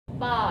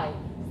5,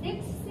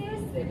 6,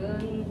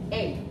 7,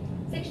 8.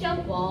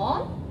 Section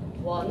 1,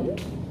 1,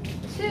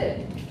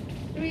 2,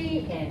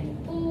 3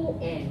 and 4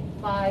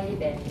 and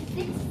 5 and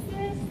 6,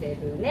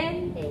 7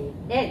 and 8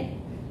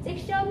 and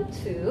section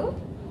 2,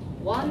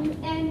 1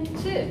 and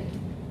 2,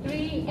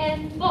 3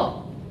 and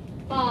 4,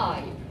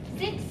 5,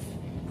 6,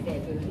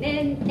 7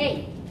 and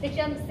 8.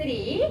 Section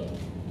 3,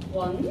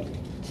 1,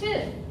 2,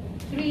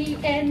 3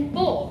 and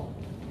 4,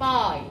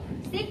 5,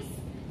 6,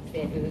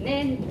 7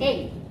 and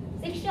 8.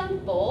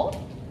 Section 4,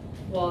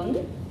 1,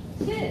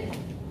 2,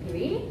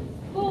 3,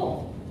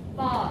 4,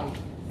 5,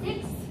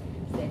 6,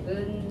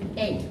 7,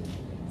 8.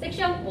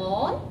 Section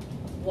 1,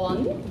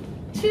 1,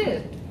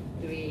 2,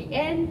 3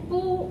 and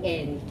 4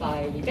 and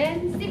 5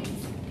 and 6,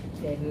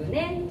 7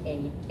 and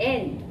 8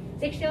 and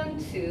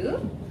section 2,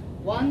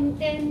 1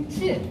 and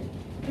 2,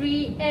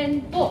 3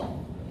 and 4,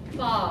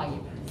 5,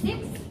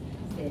 6,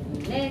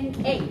 7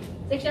 and 8.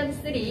 Section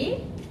 3,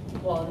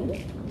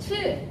 1,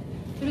 2,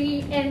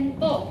 3 and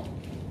 4,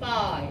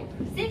 5,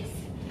 6,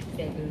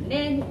 7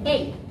 and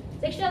 8.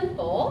 Section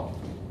 4,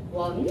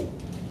 1,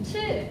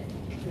 2,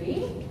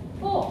 3,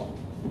 4,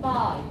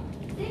 5,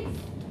 6,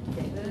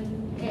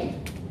 7, 8.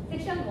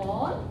 Section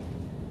 1,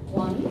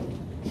 1,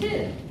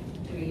 2,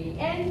 3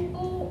 and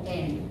 4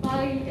 and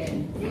 5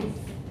 and 6,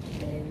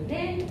 7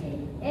 and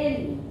 8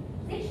 and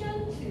section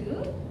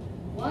 2,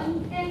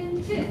 1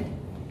 and 2,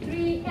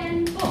 3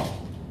 and 4,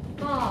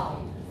 5,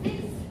 6,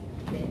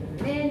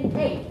 7 and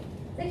 8.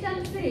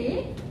 Section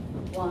 3,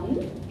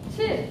 1,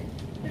 2,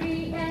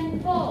 3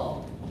 and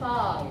 4,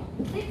 5,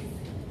 6,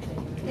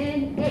 7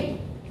 and 8.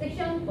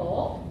 Section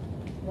 4,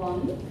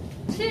 1,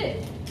 2,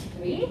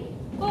 3,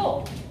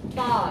 4,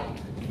 5,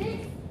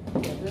 6,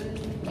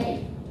 7,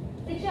 8.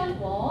 Section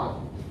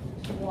 1,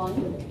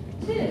 1,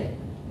 2,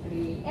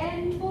 3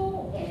 and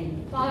 4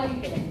 and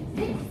 5 and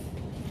 6,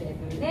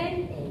 7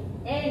 and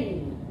 8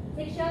 and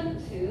section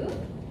 2,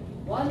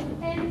 1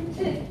 and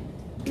 2,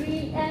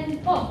 3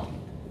 and 4,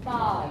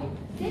 5,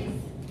 6,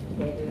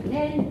 7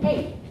 and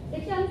 8.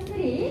 Section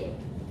 3,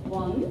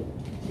 1,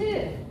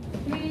 2,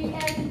 3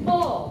 and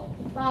 4,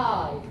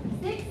 5,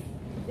 6,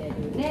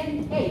 7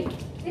 and 8.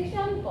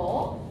 Section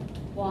 4,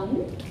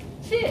 1,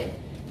 2,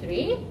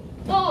 3,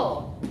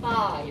 4,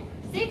 5,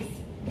 6,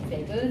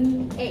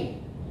 7, 8.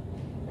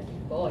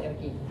 그리고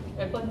여기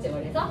 10번째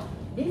월에서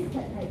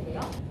리스타트 할게요.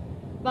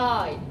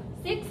 5,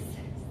 6,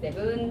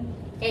 7,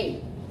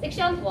 8.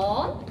 Section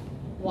 1,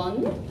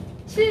 1,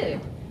 2,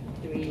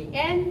 3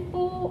 and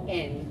 4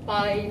 and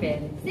 5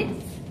 and 6,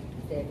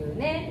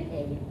 7 and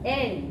 8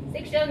 and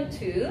section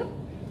 2,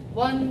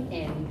 1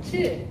 and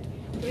 2,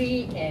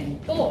 3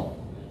 and 4,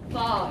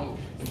 5,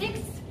 6,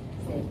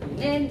 7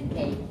 and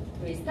 8.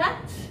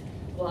 Restart.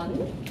 1,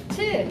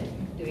 2,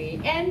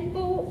 3 and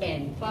 4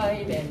 and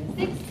 5 and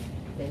 6,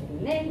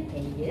 7 and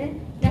 8 and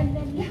la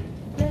la la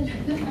la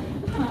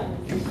la la.